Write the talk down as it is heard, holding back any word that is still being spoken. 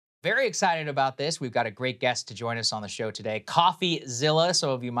Very excited about this. We've got a great guest to join us on the show today, Coffeezilla. Some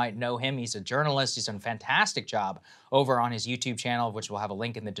of you might know him. He's a journalist. He's done a fantastic job over on his YouTube channel, which we'll have a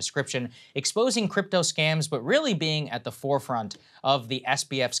link in the description, exposing crypto scams, but really being at the forefront of the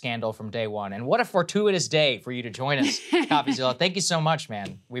SBF scandal from day one. And what a fortuitous day for you to join us, Coffeezilla. Thank you so much,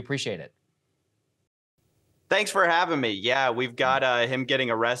 man. We appreciate it. Thanks for having me. Yeah, we've got him getting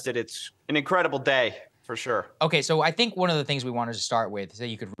arrested. It's an incredible day. For sure. Okay, so I think one of the things we wanted to start with, so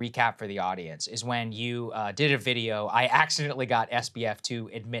you could recap for the audience, is when you did a video, I accidentally got SBF to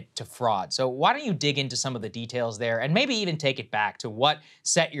admit to fraud. So why don't you dig into some of the details there and maybe even take it back to what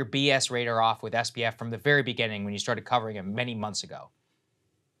set your BS radar off with SBF from the very beginning when you started covering him many months ago?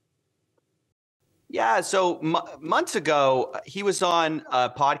 Yeah, so months ago, he was on a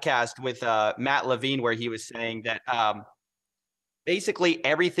podcast with Matt Levine where he was saying that basically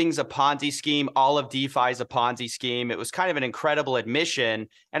everything's a Ponzi scheme. All of DeFi is a Ponzi scheme. It was kind of an incredible admission.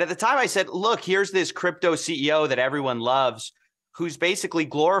 And at the time I said, look, here's this crypto CEO that everyone loves who's basically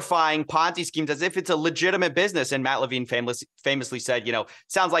glorifying Ponzi schemes as if it's a legitimate business. And Matt Levine famously said, you know,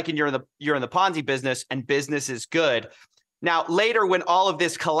 sounds like you're in the Ponzi business and business is good. Now, later, when all of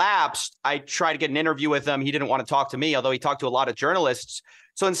this collapsed, I tried to get an interview with him. He didn't want to talk to me, although he talked to a lot of journalists.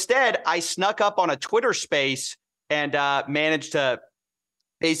 So instead, I snuck up on a Twitter space and managed to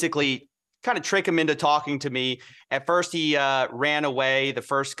basically kind of trick him into talking to me. At first, he ran away the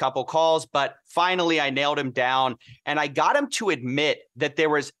first couple calls, but finally I nailed him down and I got him to admit that there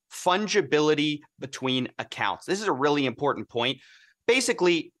was fungibility between accounts. This is a really important point.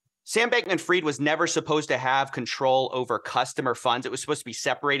 Basically, Sam Bankman-Fried was never supposed to have control over customer funds. It was supposed to be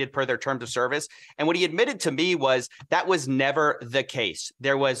separated per their terms of service. And what he admitted to me was that was never the case.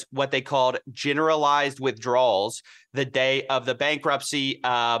 There was what they called generalized withdrawals the day of the bankruptcy,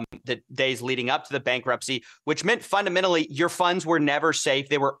 the days leading up to the bankruptcy, which meant fundamentally your funds were never safe.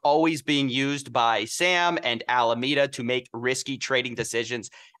 They were always being used by Sam and Alameda to make risky trading decisions.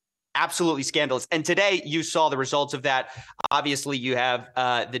 Absolutely scandalous. And today you saw the results of that. Obviously, you have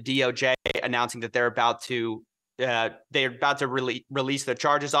the DOJ announcing that they're about to release the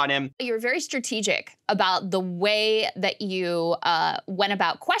charges on him. You're very strategic about the way that you went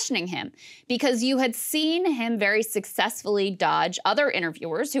about questioning him, because you had seen him very successfully dodge other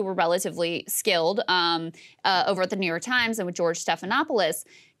interviewers who were relatively skilled over at the New York Times and with George Stephanopoulos.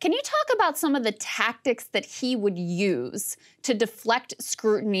 Can you talk about some of the tactics that he would use to deflect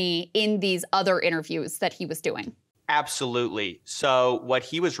scrutiny in these other interviews that he was doing? Absolutely. So what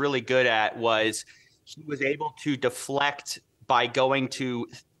he was really good at was he was able to deflect by going to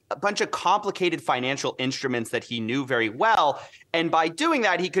a bunch of complicated financial instruments that he knew very well. And by doing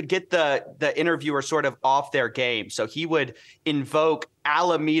that, he could get the interviewer sort of off their game. So he would invoke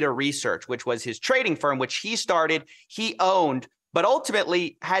Alameda Research, which was his trading firm, which he started, he owned, but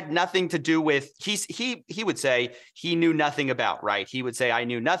ultimately had nothing to do with, he would say he knew nothing about, right? He would say, I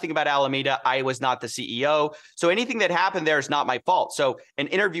knew nothing about Alameda. I was not the CEO. So anything that happened there is not my fault. So an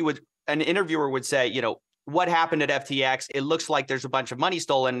interviewer would say, you know, what happened at FTX? It looks like there's a bunch of money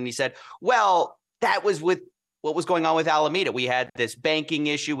stolen. And he said, well, that was with what was going on with Alameda. We had this banking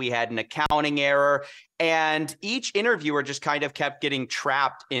issue. We had an accounting error. And each interviewer just kind of kept getting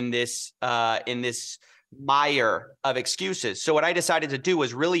trapped in this mire of excuses. So what I decided to do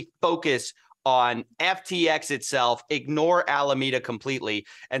was really focus on FTX itself, ignore Alameda completely,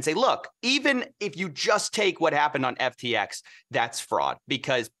 and say, look, even if you just take what happened on FTX, that's fraud,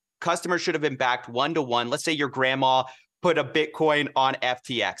 because customers should have been backed one-to-one. Let's say your grandma put a Bitcoin on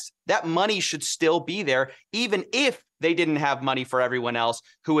FTX. That money should still be there, even if they didn't have money for everyone else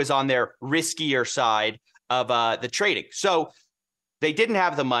who is on their riskier side of the trading. So they didn't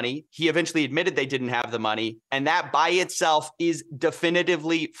have the money. He eventually admitted they didn't have the money. And that by itself is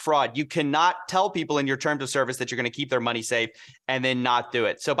definitively fraud. You cannot tell people in your terms of service that you're going to keep their money safe and then not do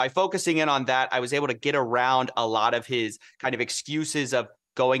it. So by focusing in on that, I was able to get around a lot of his kind of excuses of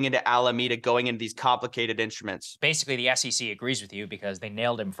going into Alameda, going into these complicated instruments. Basically, the SEC agrees with you because they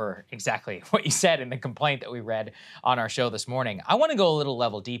nailed him for exactly what you said in the complaint that we read on our show this morning. I want to go a little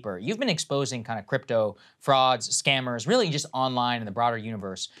level deeper. You've been exposing kind of crypto frauds, scammers, really just online in the broader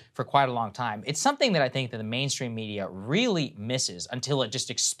universe for quite a long time. It's something that I think that the mainstream media really misses until it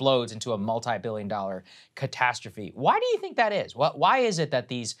just explodes into a multi-billion-dollar catastrophe. Why do you think that is? Why is it that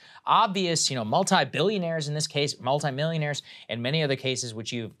these obvious, multi-billionaires in this case, multi-millionaires, in many other cases,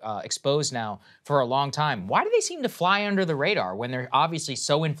 which you've exposed now for a long time, why do they seem to fly under the radar when they're obviously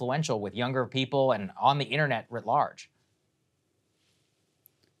so influential with younger people and on the internet writ large?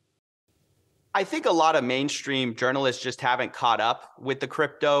 I think a lot of mainstream journalists just haven't caught up with the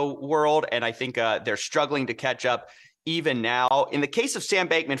crypto world, and I think they're struggling to catch up. even now. In the case of Sam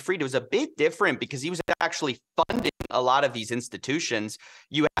Bankman-Fried, it was a bit different because he was actually funding a lot of these institutions.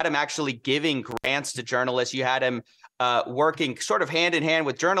 You had him actually giving grants to journalists. You had him working sort of hand in hand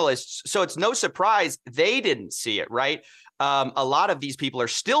with journalists. So it's no surprise they didn't see it, right? A lot of these people are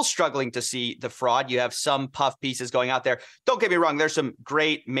still struggling to see the fraud. You have some puff pieces going out there. Don't get me wrong. There's some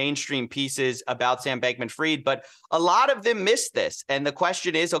great mainstream pieces about Sam Bankman-Fried, but a lot of them miss this. And the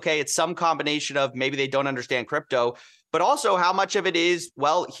question is, okay, it's some combination of maybe they don't understand crypto, but also how much of it is,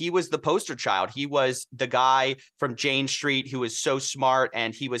 well, he was the poster child. He was the guy from Jane Street who was so smart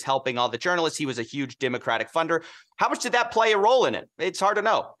and he was helping all the journalists. He was a huge Democratic funder. How much did that play a role in it? It's hard to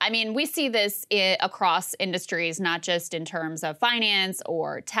know. I mean, we see this across industries, not just in terms of finance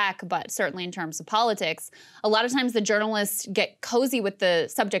or tech, but certainly in terms of politics. A lot of times the journalists get cozy with the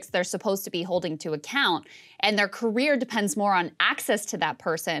subjects they're supposed to be holding to account, and their career depends more on access to that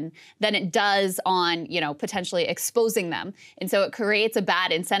person than it does on, potentially exposing them. And so it creates a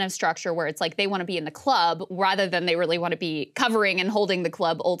bad incentive structure where it's like they want to be in the club rather than they really want to be covering and holding the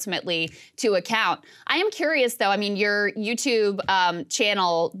club ultimately to account. I am curious, though. I mean, your YouTube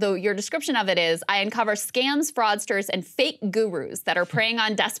channel, though your description of it is, I uncover scams, fraudsters, and fake gurus that are preying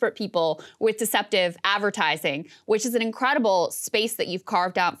on desperate people with deceptive advertising, which is an incredible space that you've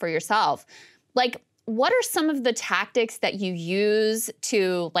carved out for yourself. Like, what are some of the tactics that you use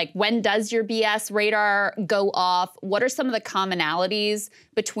to, like, when does your BS radar go off? What are some of the commonalities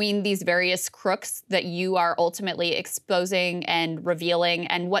between these various crooks that you are ultimately exposing and revealing?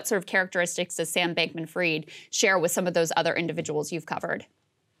 And what sort of characteristics does Sam Bankman-Fried share with some of those other individuals you've covered?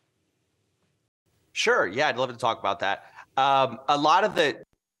 Sure. Yeah, I'd love to talk about that. A lot of the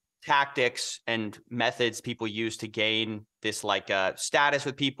tactics and methods people use to gain this status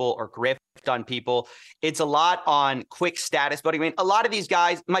with people or grift on people, it's a lot on quick status building. I mean, a lot of these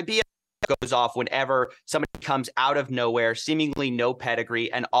guys, my BS goes off whenever somebody comes out of nowhere, seemingly no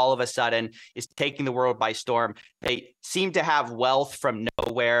pedigree, and all of a sudden is taking the world by storm. They seem to have wealth from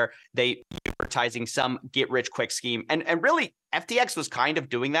nowhere. They advertising some get rich quick scheme. And really, FTX was kind of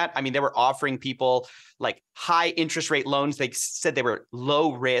doing that. I mean, they were offering people like high interest rate loans. They said they were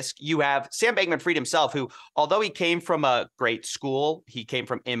low risk. You have Sam Bankman-Fried himself, who, although he came from a great school, he came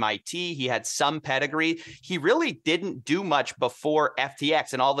from MIT, he had some pedigree, he really didn't do much before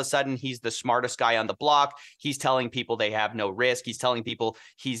FTX. And all of a sudden, he's the smartest guy on the block. He's telling people they have no risk. He's telling people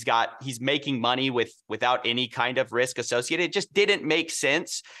he's making money without any kind of risk associated. It just didn't make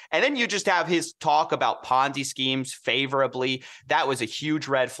sense. And then you just have his talk about Ponzi schemes favorably. That was a huge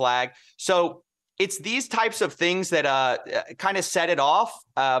red flag. So it's these types of things that kind of set it off.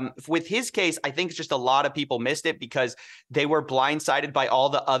 With his case, I think it's just a lot of people missed it because they were blindsided by all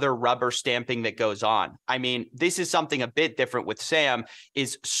the other rubber stamping that goes on. I mean, this is something a bit different with Sam,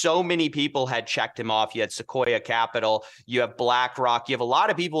 is so many people had checked him off. You had Sequoia Capital, you have BlackRock, you have a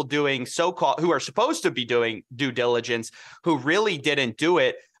lot of people doing who are supposed to be doing due diligence who really didn't do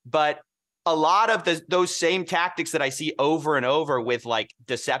it. But a lot of those same tactics that I see over and over with like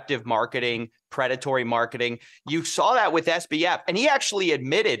deceptive marketing, predatory marketing, you saw that with SBF. And he actually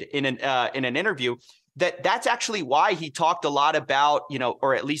admitted in an interview that that's actually why he talked a lot about,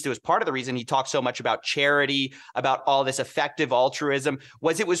 or at least it was part of the reason he talked so much about charity, about all this effective altruism,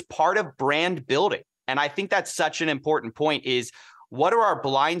 was it was part of brand building. And I think that's such an important point, is what are our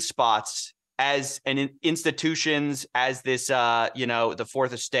blind spots as institutions, as this, the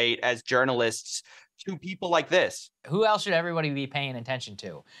Fourth Estate, as journalists, to people like this? Who else should everybody be paying attention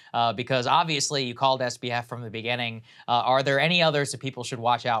to? Because obviously you called SBF from the beginning. Are there any others that people should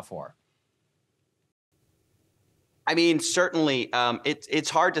watch out for? I mean, certainly, it's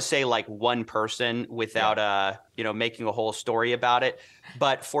hard to say like one person without making a whole story about it.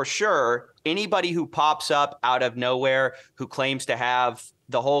 But for sure, anybody who pops up out of nowhere, who claims to have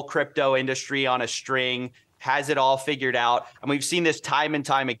the whole crypto industry on a string, has it all figured out. And we've seen this time and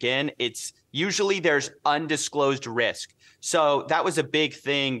time again. It's usually there's undisclosed risk. So that was a big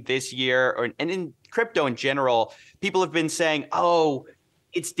thing this year, and in crypto in general. People have been saying, oh,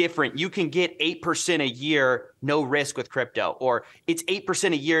 it's different. You can get 8% a year, no risk with crypto, or it's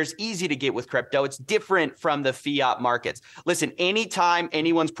 8% a year is easy to get with crypto. It's different from the fiat markets. Listen, anytime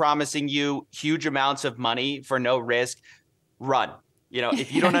anyone's promising you huge amounts of money for no risk, run.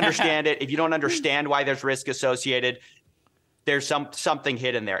 If you don't understand it, if you don't understand why there's risk associated, there's something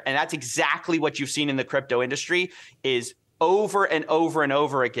hidden there. And that's exactly what you've seen in the crypto industry, is over and over and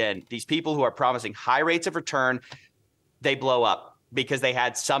over again, these people who are promising high rates of return, they blow up because they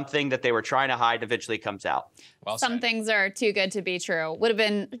had something that they were trying to hide, eventually comes out. Well, some things are too good to be true. Would have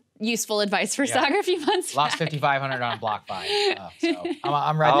been, useful advice for Saagar a few months Lost back. 5,500 on BlockFi. So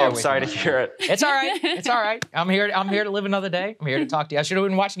I'm right there I'm with sorry you. to hear it. It's all right. It's all right. I'm here to live another day. I'm here to talk to you. I should have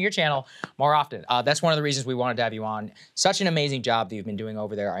been watching your channel more often. That's one of the reasons we wanted to have you on. Such an amazing job that you've been doing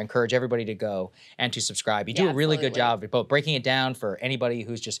over there. I encourage everybody to go and to subscribe. You do a really good job of both breaking it down for anybody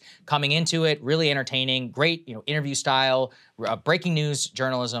who's just coming into it. Really entertaining, great, interview style, breaking news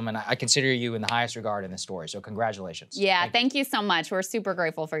journalism, and I consider you in the highest regard in this story. So congratulations. Yeah, thank you so much. We're super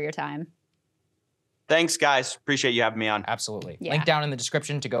grateful for your time. Thanks, guys. Appreciate you having me on. Absolutely. Yeah. Link down in the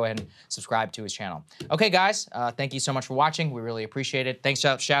description to go ahead and subscribe to his channel. Okay, guys, thank you so much for watching. We really appreciate it. Thanks,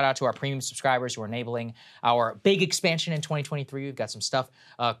 shout out to our premium subscribers who are enabling our big expansion in 2023. We've got some stuff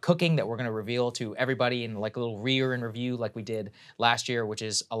cooking that we're going to reveal to everybody in like a little rear and review like we did last year, which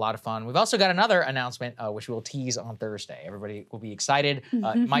is a lot of fun. We've also got another announcement, which we'll tease on Thursday. Everybody will be excited.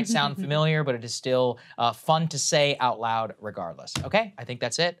 It might sound familiar, but it is still fun to say out loud regardless. Okay, I think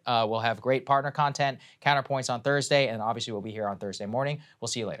that's it. We'll have great partner content, counterpoints on Thursday, and obviously we'll be here on Thursday morning. We'll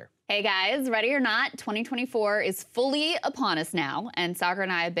see you later. Hey guys, ready or not, 2024 is fully upon us now, and Saagar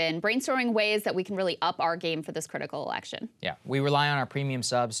and I have been brainstorming ways that we can really up our game for this critical election. Yeah, we rely on our premium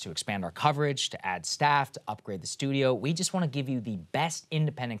subs to expand our coverage, to add staff, to upgrade the studio. We just want to give you the best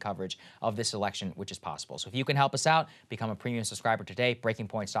independent coverage of this election, which is possible. So if you can help us out, become a premium subscriber today,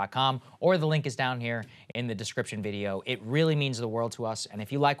 breakingpoints.com, or the link is down here in the description video. It really means the world to us, and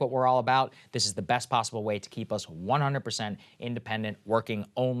if you like what we're all about, this is the best possible way to keep us 100% independent, working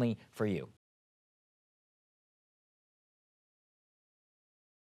only for you.